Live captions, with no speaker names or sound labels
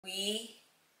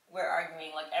We're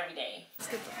arguing like every day.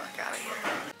 Let's get the fuck out of here.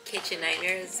 Kitchen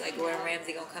nightmares. Like Gordon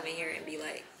Ramsay gonna come in here and be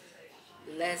like,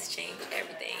 let's change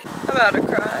everything. I'm about to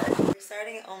cry. We're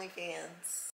starting at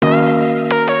OnlyFans.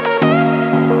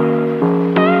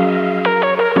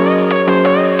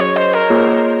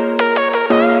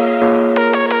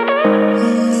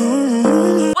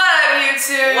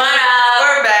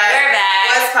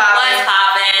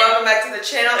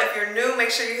 Channel. If you're new,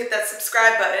 make sure you hit that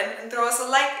subscribe button and throw us a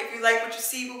like if you like what you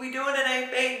see. What we doing today,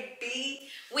 baby?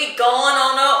 We going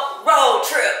on a road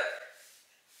trip.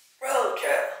 Road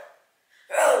trip.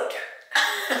 Road trip.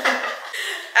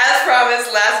 As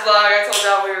promised, last vlog I told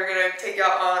y'all we were gonna take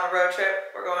y'all on a road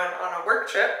trip. We're going on a work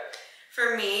trip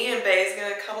for me, and Bay's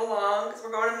gonna come along because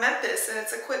we're going to Memphis, and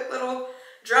it's a quick little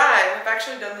drive. We've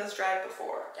actually done this drive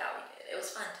before. Yeah, we did. It was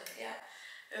fun too. Yeah,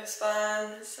 it was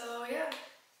fun. So yeah.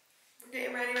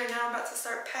 Getting ready right now. I'm about to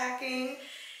start packing,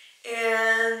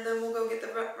 and then we'll go get the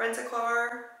rental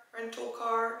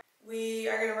car. We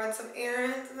are gonna run some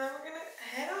errands, and then we're gonna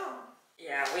head on.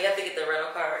 Yeah, we have to get the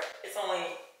rental car. It's only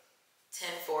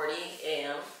 10:40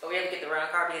 a.m. but we have to get the rental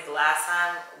car because the last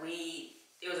time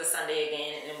it was a Sunday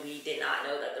again, and we did not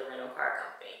know that the rental car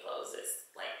company closes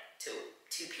like 2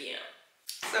 p.m.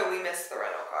 So we missed the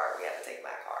rental car. We had to take my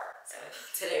car. So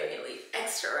today we're gonna leave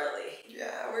extra early.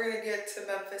 Yeah, we're gonna get to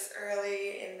Memphis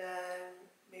early and then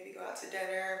maybe go out to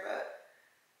dinner, but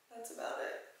that's about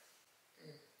it.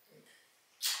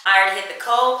 I already hit the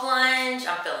cold plunge.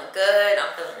 I'm feeling good.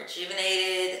 I'm feeling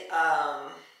rejuvenated.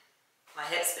 My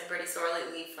hip's been pretty sore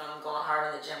lately from going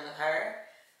hard in the gym with her.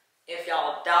 If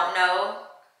y'all don't know,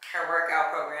 her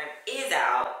workout program is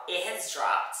out. It has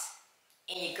dropped.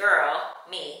 And your girl,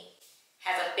 me,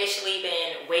 has officially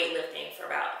been weightlifting for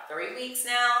about 3 weeks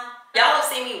now. Y'all have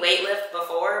seen me weightlift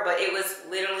before, but it was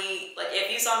literally, like,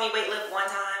 if you saw me weightlift one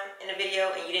time in a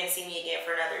video and you didn't see me again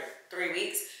for another 3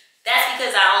 weeks, that's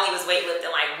because I only was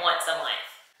weightlifting like once a month.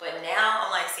 But now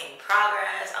I'm like seeing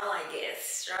progress. I'm like getting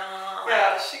strong.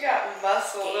 Yeah, she got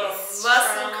muscle,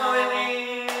 muscle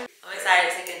coming in. I'm excited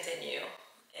to continue.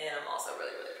 And I'm also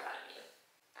really, really proud of you.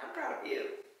 I'm proud of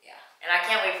you. Yeah. And I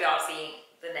can't wait for y'all to see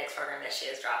the next program that she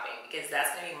is dropping, because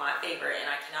that's gonna be my favorite, and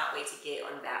I cannot wait to get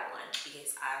on that one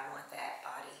because I want that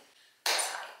body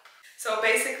type. So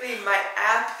basically my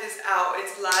app is out.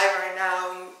 It's live right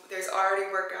now. There's already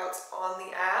workouts on the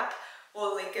app.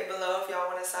 We'll link it below if y'all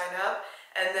want to sign up.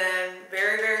 And then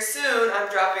very, very soon I'm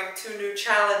dropping 2 new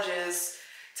challenges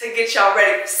to get y'all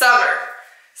ready for summer.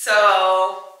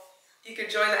 So you can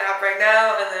join the app right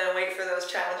now and then wait for those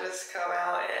challenges to come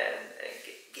out and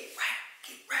get right.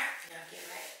 Get right. Yeah, get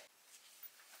right.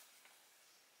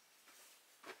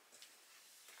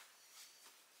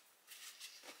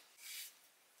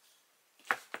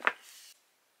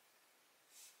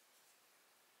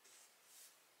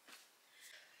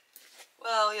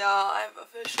 Well, y'all, I've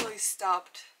officially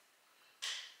stopped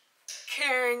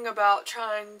caring about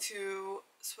trying to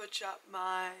switch up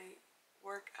my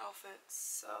work outfits,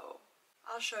 so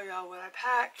I'll show y'all what I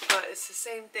packed, but it's the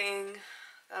same thing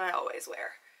that I always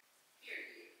wear.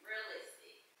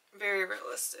 Very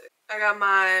realistic. I got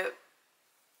my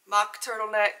mock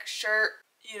turtleneck shirt.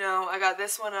 You know, I got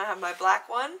this one. I have my black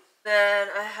one. Then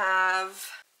I have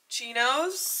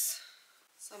chinos,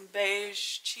 some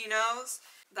beige chinos.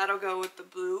 That'll go with the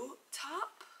blue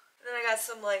top. And then I got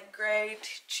some like gray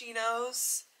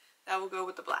chinos. That will go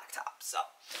with the black top. So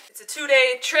it's a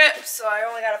 2-day trip, so I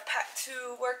only gotta pack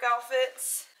 2 work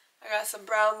outfits. I got some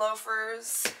brown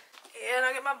loafers, and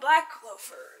I get my black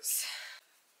loafers.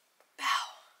 Bow.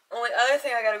 Only other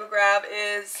thing I gotta go grab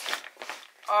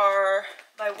are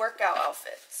my workout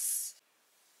outfits.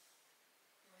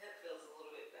 My head feels a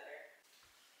little bit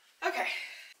better. Okay,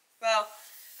 well,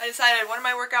 I decided one of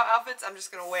my workout outfits I'm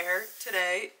just gonna wear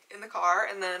today in the car,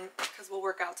 and then, because we'll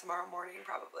work out tomorrow morning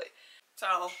probably.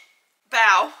 So,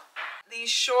 bow. These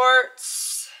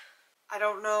shorts, I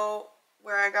don't know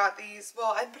where I got these.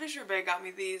 Well, I'm pretty sure Bae got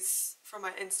me these from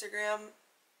my Instagram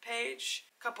page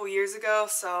a couple years ago,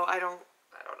 so I don't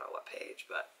know what page,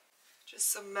 but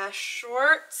just some mesh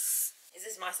shorts. Is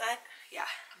this my side? Yeah.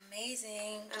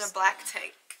 Amazing. And a black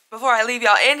tank. Before I leave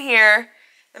y'all in here,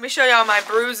 let me show y'all my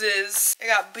bruises. I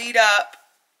got beat up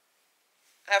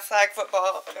at flag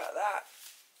football. I got that.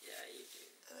 Yeah, you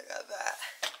do. And I got that.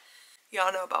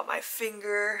 Y'all know about my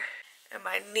finger and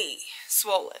my knee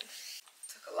swollen.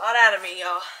 Took a lot out of me,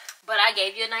 y'all. But I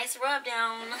gave you a nice rub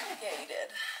down. Yeah, you did.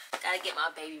 Gotta get my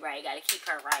baby right. Gotta keep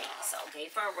her right. So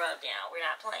gave her a rub down. We're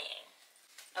not playing.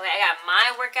 Okay, I got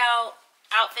my workout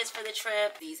outfits for the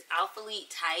trip. These Alphalete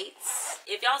tights.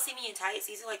 If y'all see me in tights,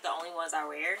 these are like the only ones I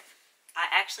wear. I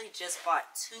actually just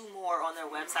bought 2 more on their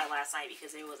website last night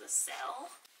because there was a sale.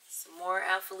 Some more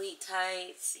athlete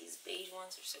tights. These beige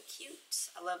ones are so cute.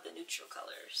 I love the neutral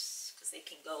colors because they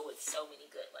can go with so many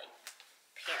good like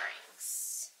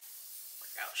pairings.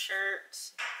 Workout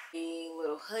shirt, a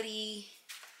little hoodie.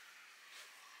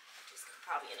 Just gonna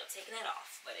probably end up taking that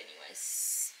off, but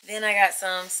anyways. Then I got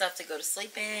some stuff to go to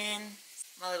sleep in.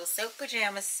 My little silk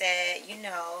pajama set, you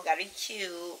know, gotta be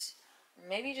cute.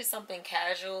 Maybe just something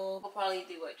casual. We'll probably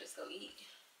do what? Just go eat?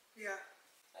 Yeah.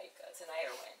 Like tonight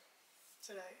or when?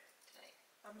 Tonight. Tonight.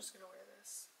 I'm just gonna wear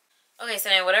this. Okay, so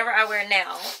then whatever I wear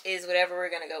now is whatever we're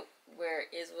gonna go wear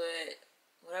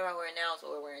whatever I wear now is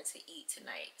what we're wearing to eat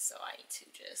tonight. So I need to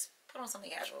just put on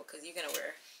something casual because you're gonna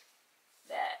wear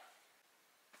that.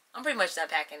 I'm pretty much done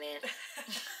packing in.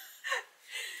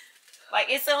 Like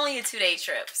it's only a 2-day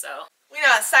trip, so We're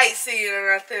not sightseeing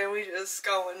or nothing. We just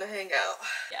going to hang out.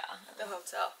 yeah. At the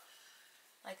hotel.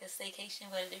 Like a staycation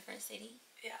but a different city.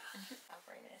 Yeah. I'll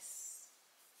bring this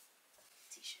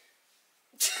t-shirt.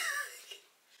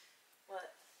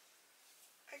 What?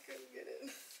 I couldn't get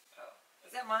it. Oh.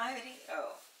 Is that my hoodie?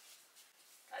 Oh.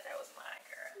 Thought that was mine,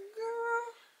 girl.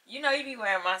 Girl. You know you be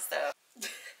wearing my stuff.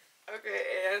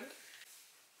 Okay,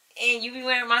 And you be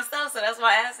wearing my stuff, so that's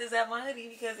why I asked is that my hoodie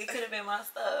because it could have been my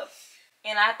stuff.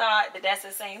 And I thought that that's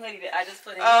the same hoodie that I just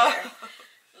put in there.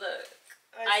 Look.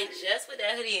 I just put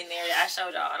that hoodie in there that I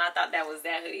showed y'all, and I thought that was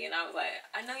that hoodie, and I was like,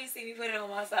 I know you see me put it on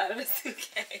my side of the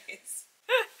suitcase.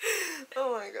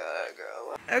 Oh my god,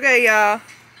 girl. Okay, y'all.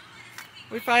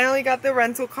 We finally got the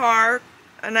rental car.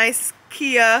 A nice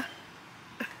Kia.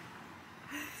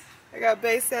 I got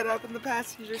Bay set up in the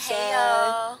passenger side. Hey,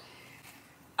 y'all.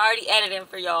 Already editing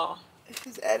for y'all.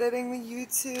 She's editing the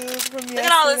YouTube from yesterday. Look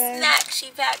at all the snacks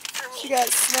she packed for me. She got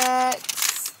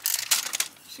snacks.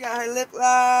 She got her lip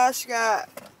gloss. She got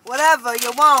whatever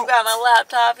you want. You got my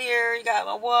laptop here. You got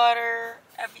my water.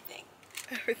 Everything.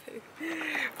 Everything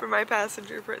for my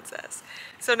passenger princess.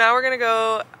 So now we're gonna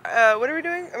go. What are we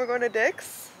doing? Are we going to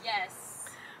Dick's? Yes.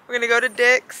 We're gonna go to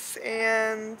Dick's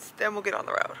and then we'll get on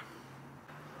the road.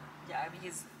 Yeah,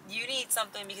 because you need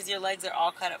something because your legs are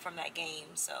all cut up from that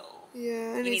game. So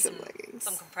yeah, I you need need some leggings.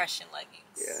 some compression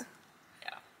leggings. Yeah.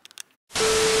 Yeah.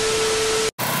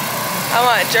 I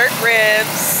want jerk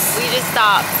ribs. We just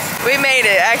stopped. We made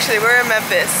it. Actually, we're in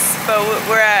Memphis, but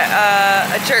we're at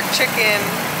a jerk chicken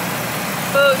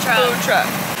Food truck.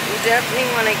 We definitely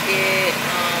want to get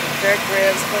jerk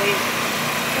ribs, please.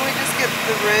 Can we just get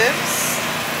the ribs?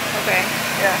 Okay.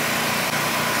 Yeah.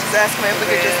 Just ask me if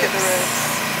we could just get the ribs.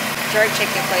 Jerk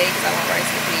chicken plate because I want rice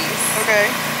and peas.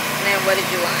 Okay. And then what did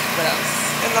you want? What else?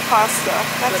 And the pasta.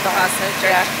 That's With the fine. pasta,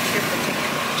 jerk, Yeah. shrimp and chicken.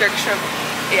 Jerk shrimp.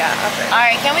 Yeah. Okay. All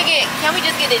right. Can we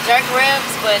just get the jerk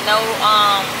ribs, but no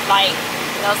like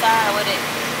no side with it?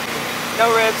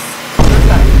 No ribs.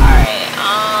 All right.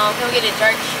 Can we get a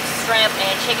jerk shrimp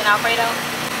and chicken Alfredo?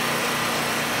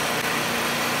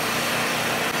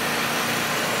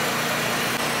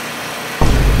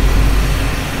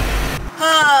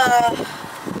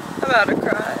 I'm about to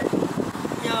cry.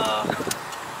 Y'all.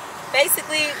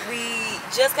 Basically, we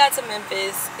just got to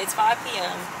Memphis. It's 5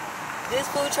 p.m. This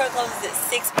food truck closes at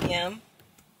 6 p.m.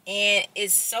 And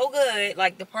it's so good.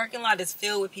 Like, the parking lot is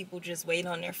filled with people just waiting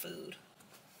on their food.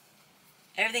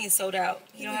 Everything is sold out.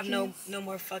 You don't have no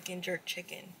more fucking jerk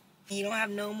chicken. You don't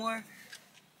have no more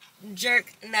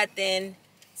jerk nothing.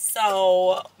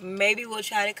 So, maybe we'll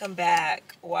try to come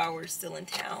back while we're still in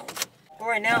town. But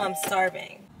right now, I'm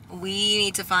starving. We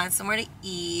need to find somewhere to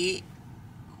eat.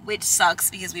 Which sucks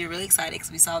because we were really excited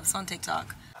because we saw this on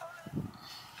TikTok. I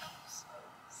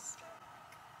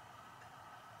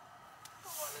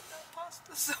wanted that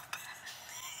pasta so bad.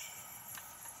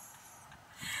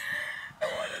 I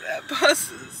wanted that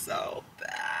pasta so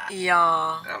bad.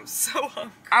 Y'all. I'm so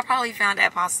hungry. I probably found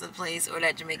that pasta place or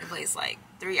that Jamaican place like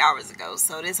 3 hours ago.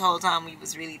 So this whole time we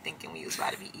was really thinking we was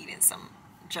about to be eating some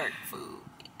jerk food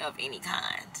of any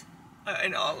kind.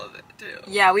 And all of it too.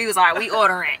 Yeah, we was like, we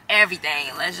ordering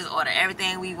everything. Let's just order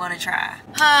everything we want to try.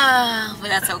 But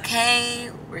that's okay.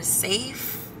 We're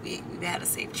safe. We had a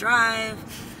safe drive.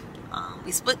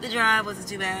 We split the drive. Wasn't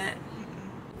too bad.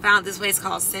 Found this place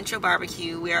called Central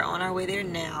Barbecue. We are on our way there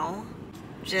now.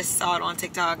 Just saw it on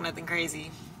TikTok. Nothing crazy.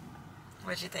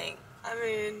 What you think? I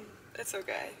mean, it's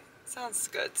okay. Sounds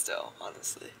good still,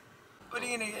 honestly. What are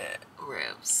you gonna get?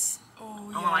 Ribs.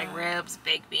 Oh, I want like ribs,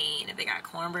 baked bean. If they got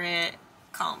cornbread.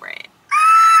 Okay,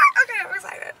 I'm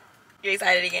excited. You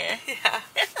excited again? Yeah.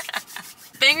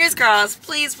 Fingers crossed.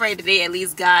 Please pray that they at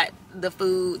least got the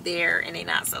food there and they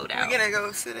not sold out. We're gonna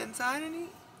go sit inside and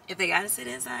eat? If they gotta sit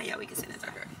inside, yeah, we can sit inside.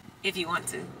 Okay. If you want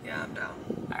to. Yeah, I'm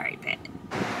down. All right, bet.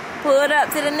 Pulled up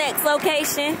to the next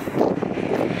location.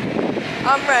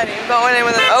 I'm ready. I'm going in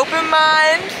with an open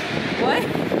mind. What?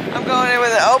 I'm going in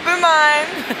with an open mind.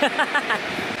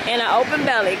 And an open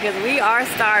belly, because we are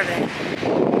starving.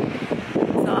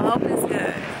 So I hope it's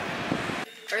good.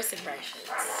 First impressions.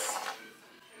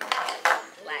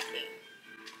 Lacking.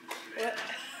 What?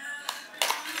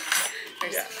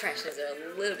 First impressions are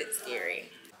a little bit scary.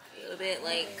 A little bit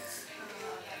like,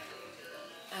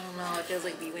 I don't know, it feels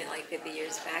like we went like 50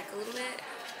 years back a little bit.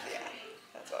 Yeah,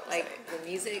 that's what I'm Like saying. the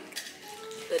music,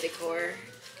 the decor,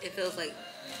 it feels like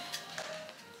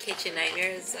kitchen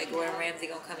nightmares. Like Gordon Ramsay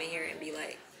gonna come in here and be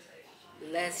like,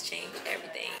 let's change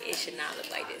everything. It should not look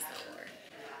like this no more.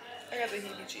 I got the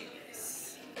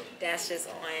heebie-jeebies. That's just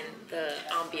on the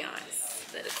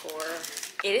ambiance, the decor.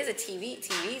 It is a TV.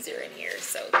 TVs are in here,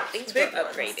 so things were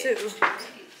upgraded. Too.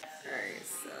 Alright,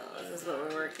 so this is what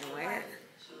we're working with.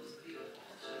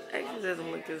 Actually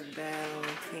doesn't look as bad on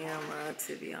the camera,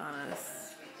 to be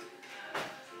honest.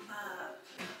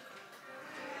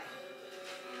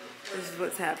 This is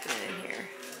what's happening in here.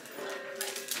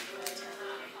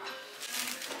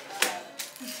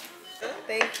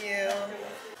 Thank you.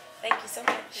 Thank you so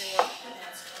much.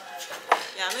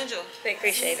 Yeah, I'm enjoying.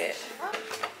 Appreciate it.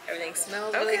 Everything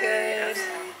smells really good.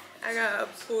 I got a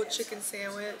pulled chicken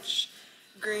sandwich,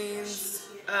 greens,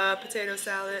 potato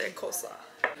salad, and coleslaw.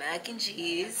 Mac and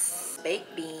cheese,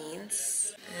 baked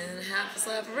beans, and half a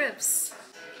slab of ribs.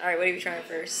 All right, what are you trying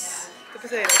first? The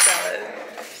potato salad.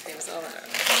 Potato salad.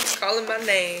 Calling my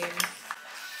name.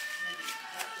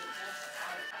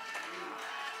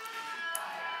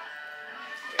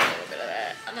 A little bit of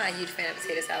that. I'm not a huge fan of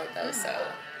potato salad though,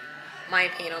 so my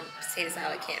opinion on potato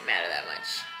salad can't matter that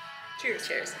much. Cheers.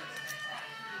 Cheers.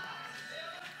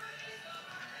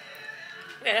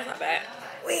 Yeah, that's not bad.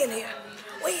 We in here.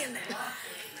 We in there.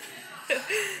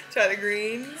 Try the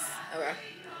greens. Okay.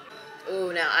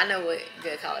 Ooh, now I know what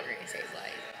good collard greens taste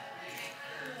like.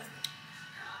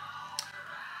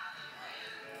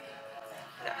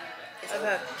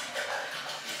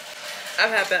 I've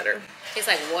had better. Tastes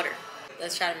like water.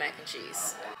 Let's try the mac and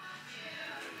cheese.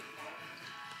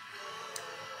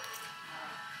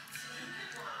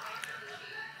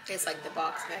 Tastes like the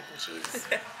box mac and cheese.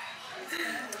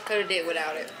 Could have did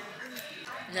without it.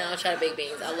 Now I'll try the baked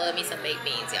beans. I love me some baked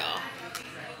beans, y'all.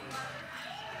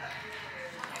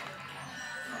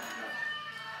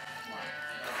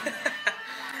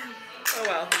 Oh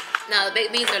well. Now the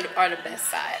baked beans are the best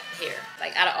side here.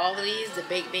 Like out of all of these, the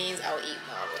baked beans I will eat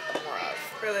more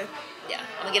of. Really? Yeah,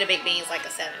 I'm gonna get a baked beans like a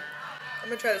 7. I'm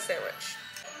gonna try the sandwich.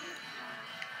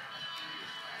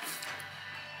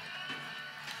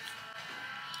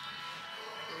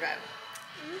 Right.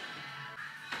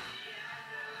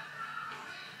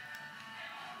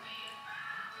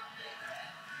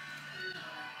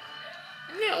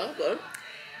 Yeah, that's good.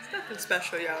 It's nothing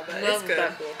special, y'all, but Nothing it's good.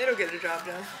 special. It'll get the job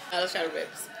done. Now let's try the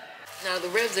ribs. Now the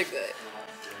ribs are good.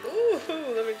 Ooh,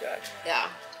 let me try. Yeah.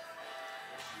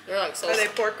 They're like so. Are they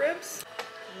pork ribs?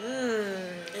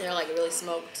 And they're like really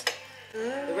smoked.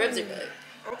 The ribs are good.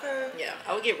 Okay. Yeah,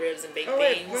 I would get ribs and baked Oh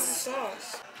wait, beans. what's the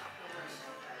sauce?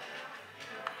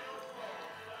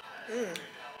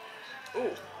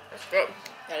 Ooh, that's good.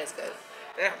 That is good.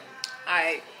 Yeah.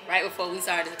 Alright, right before we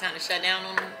started to kind of shut down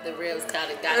on them, the ribs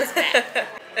kind of got us back.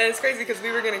 And it's crazy because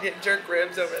we were gonna get jerk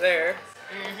ribs over there.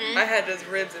 I had just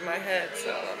ribs in my head,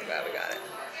 so I'm glad we got it.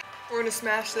 We're gonna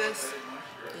smash this.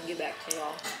 And get back to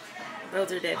y'all.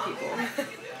 Those are dead people.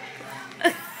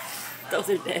 Those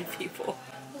are dead people.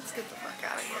 Let's get the fuck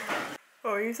out of here.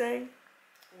 What were you saying?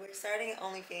 We're starting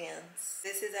OnlyFans.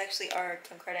 This is actually our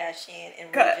Kim Kardashian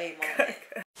and Ray J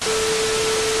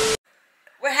moment.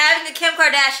 We're having a Kim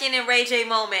Kardashian and Ray J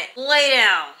moment. Lay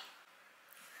down.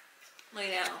 Lay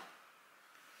down.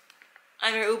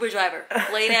 I'm your Uber driver.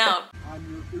 Lay down.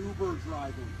 I'm your Uber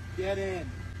driver. Get in.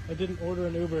 I didn't order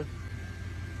an Uber.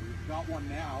 We've got one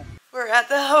now. We're at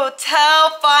the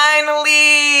hotel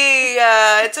finally.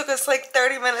 It took us like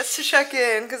 30 minutes to check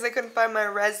in because they couldn't find my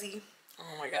resi.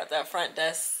 Oh my god, that front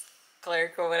desk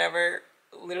clerk or whatever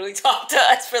literally talked to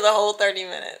us for the whole 30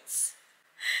 minutes.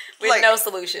 With Like, no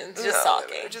solutions, just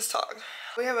talking. Just talk.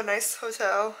 We have a nice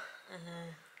hotel.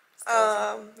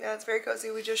 Yeah, it's very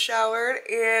cozy. We just showered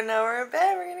and now we're in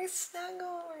bed. We're gonna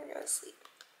snuggle. We're gonna go to sleep.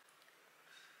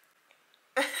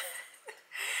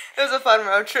 It was a fun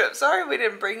road trip. Sorry we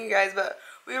didn't bring you guys, but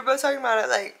we were both talking about it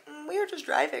like we were just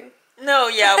driving. No,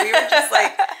 yeah, we were just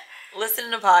like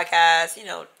listening to podcasts, you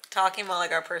know, talking about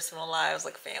like our personal lives,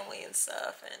 like family and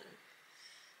stuff, and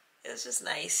it was just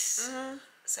nice.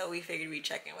 So we figured we'd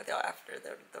check in with y'all after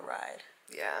the ride.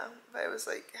 Yeah, but it was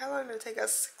like, how long did it take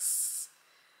us?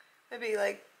 Maybe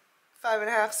like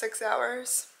 5.5, 6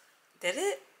 hours. Did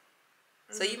it?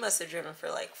 So you must have driven for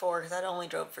like 4, because I only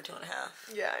drove for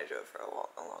 2.5. Yeah, I drove for a long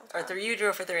time. Or 3. You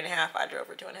drove for 3.5. I drove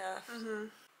for 2.5. Mm-hmm.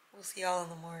 We'll see y'all in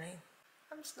the morning.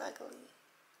 I'm snuggly.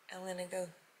 I'm gonna go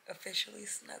officially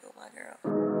snuggle my girl.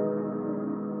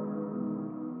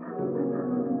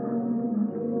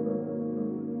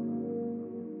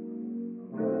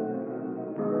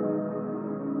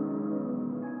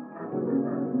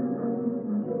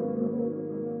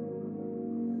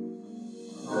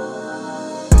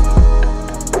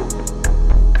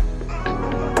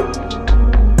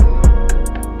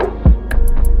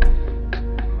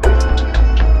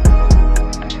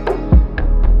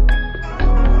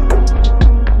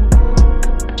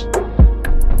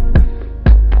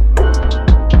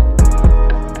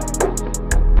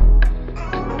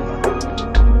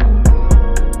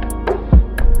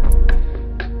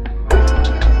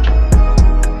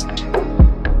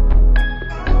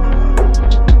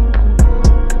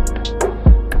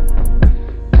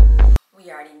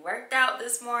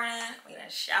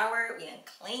 Showered, we done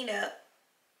cleaned up,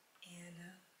 and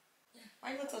yeah.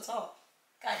 Why you look so tall?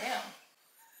 Goddamn.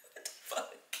 What the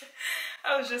fuck?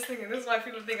 I was just thinking, this is why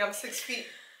people think I'm 6 feet.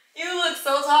 You look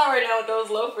so tall right now with those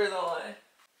loafers on.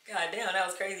 Goddamn, that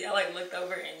was crazy. I like looked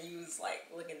over and you was like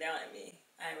looking down at me.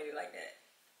 I didn't really like that.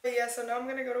 But yeah, so now I'm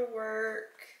gonna go to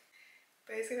work.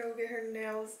 Basically, gonna go get her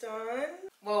nails done.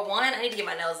 Well, one, I need to get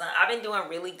my nails done. I've been doing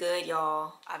really good,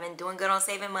 y'all. I've been doing good on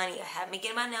saving money. I haven't been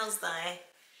getting my nails done.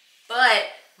 But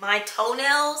my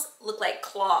toenails look like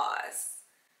claws.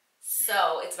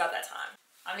 So it's about that time.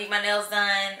 I'm gonna get my nails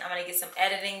done. I'm gonna get some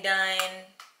editing done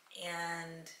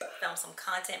and film some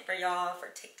content for y'all for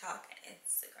TikTok and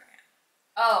Instagram.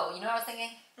 Oh, you know what I was thinking?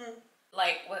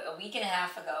 Like, what, a week and a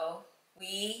half ago,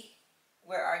 we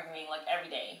were arguing like every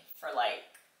day for like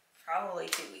probably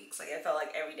 2 weeks. Like, it felt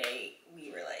like every day we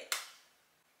were like...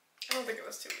 I don't think it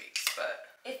was 2 weeks,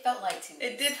 but... It felt like 2 weeks.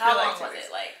 It did How feel long like 2 was weeks.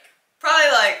 it? Like...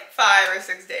 Probably like 5 or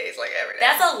 6 days, like every day.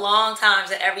 That's a long time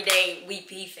to every day we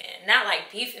beefing. Not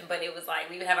like beefing, but it was like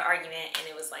we would have an argument and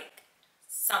it was like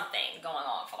something going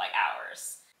on for like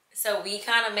hours. So we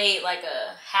kind of made like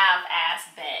a half-ass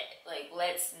bet. Like,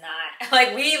 let's not...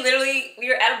 Like, we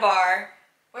were at a bar.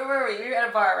 Where were we? We were at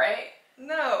a bar, right?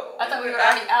 No. I thought we were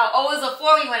already out. Oh, it was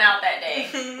before we went out that day.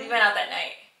 We went out that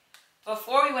night.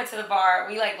 Before we went to the bar,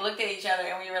 we like looked at each other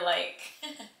and we were like...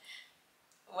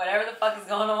 Whatever the fuck is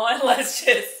going on, let's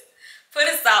just put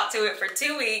a stop to it for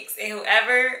 2 weeks, and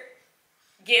whoever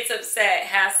gets upset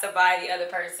has to buy the other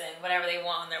person whatever they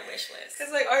want on their wish list.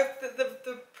 Because like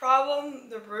the problem,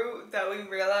 the root that we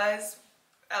realized,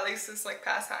 at least this like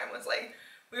past time, was like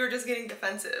we were just getting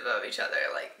defensive of each other.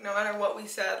 Like no matter what we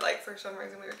said, like for some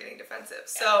reason we were getting defensive.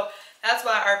 Yeah. So that's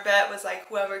why our bet was like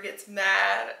whoever gets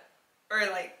mad or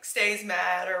like stays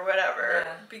mad or whatever,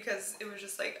 because it was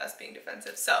just like us being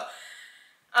defensive. So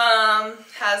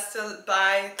has to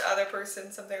buy the other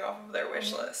person something off of their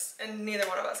wish list, and neither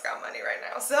one of us got money right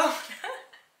now, so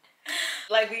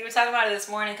like we were talking about it this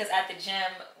morning, because at the gym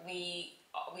we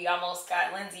almost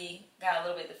got Lindsay got a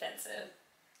little bit defensive,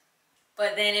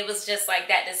 but then it was just like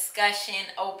that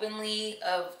discussion openly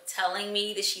of telling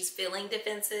me that she's feeling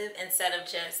defensive instead of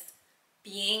just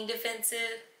being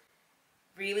defensive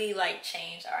really like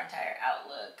changed our entire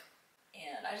outlook.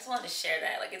 And I just wanted to share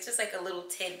that. Like, it's just like a little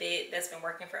tidbit that's been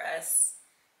working for us.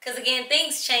 Because again,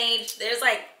 things change. There's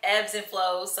like ebbs and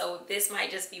flows. So this might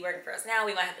just be working for us now.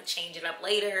 We might have to change it up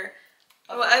later.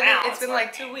 Well, I think it's been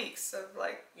like 2 weeks of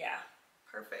like,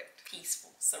 perfect.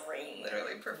 Peaceful, serene.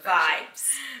 Literally perfect.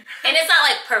 Vibes. And it's not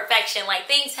like perfection. Like,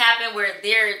 things happen where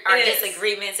there are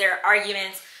disagreements, there are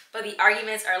arguments. But the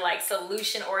arguments are like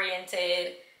solution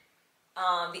oriented.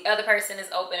 The other person is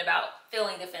open about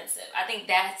feeling defensive. I think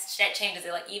that changes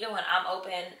it. Like, even when I'm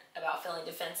open about feeling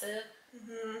defensive,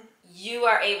 you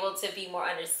are able to be more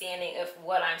understanding of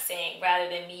what I'm saying rather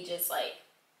than me just like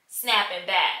snapping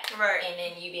back. Right. And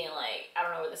then you being like, I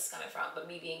don't know where this is coming from, but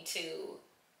me being too,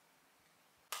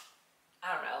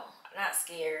 I don't know, not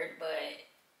scared, but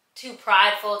too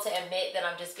prideful to admit that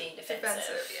I'm just being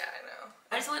defensive. Yeah, I know.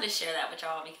 I just wanted to share that with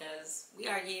y'all because we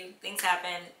argue, things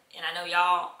happen, and I know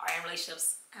y'all are in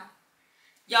relationships.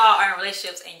 Y'all are in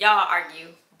relationships and y'all argue,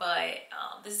 but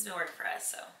this has been working for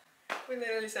us, so. We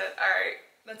literally said, all right,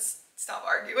 let's stop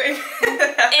arguing.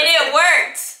 And it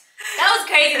worked. That was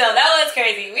crazy though. That was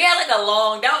crazy. We had like that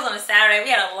was on a Saturday. We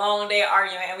had a long day of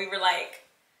arguing, and we were like,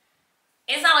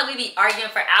 it's not like we be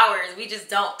arguing for hours. We just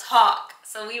don't talk.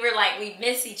 So we were like, we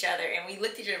miss each other, and we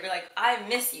looked at each other and we're like, I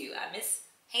miss you. I miss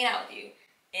hanging out with you.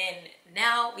 And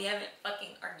now we haven't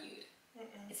fucking argued.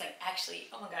 It's like, actually,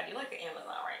 oh my God, you're like an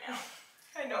Amazon right now.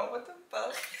 I know, what the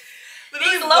fuck?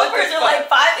 Literally, These what the loafers are fuck? like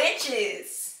 5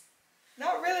 inches.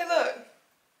 Not really, look.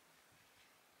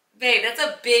 Babe, that's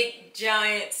a big,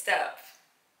 giant step.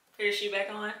 Put your shoe back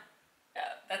on. Yeah,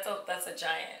 that's a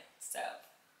giant step.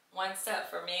 One step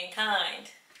for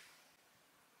mankind.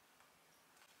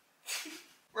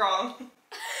 Wrong.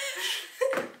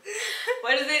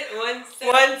 What is it? One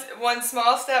step? One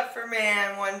small step for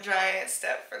man, one giant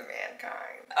step for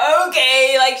mankind.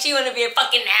 Okay, like she wanna be a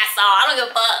fucking asshole. I don't give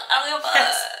a fuck. I don't give a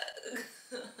fuck.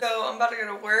 So I'm about to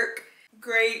go to work.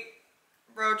 Great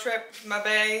road trip with my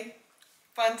bae.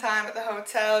 Fun time at the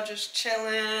hotel, just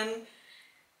chilling,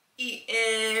 eating.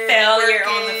 Failure working.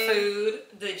 on the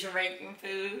food, the Jamaican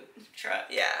food truck.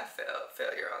 Yeah,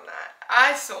 failure on that.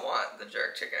 I still want the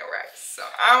jerk chicken and rice, so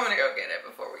I'm gonna go get it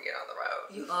before we get on the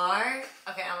road. You are?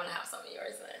 Okay, I'm gonna have some of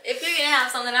yours then. If you're gonna have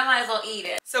something, I might as well eat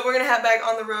it. So we're gonna head back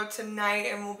on the road tonight,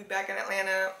 and we'll be back in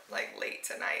Atlanta like late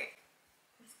tonight.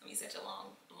 It's gonna be such a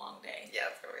long day. Yeah,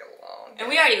 it's gonna be a long day. And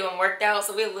we already doing worked out,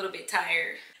 so we're a little bit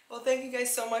tired. Well, thank you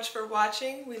guys so much for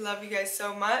watching. We love you guys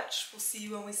so much. We'll see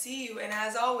you when we see you. And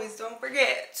as always, don't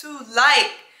forget to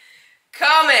like,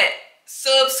 comment,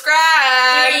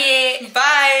 subscribe. Period.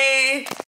 Bye.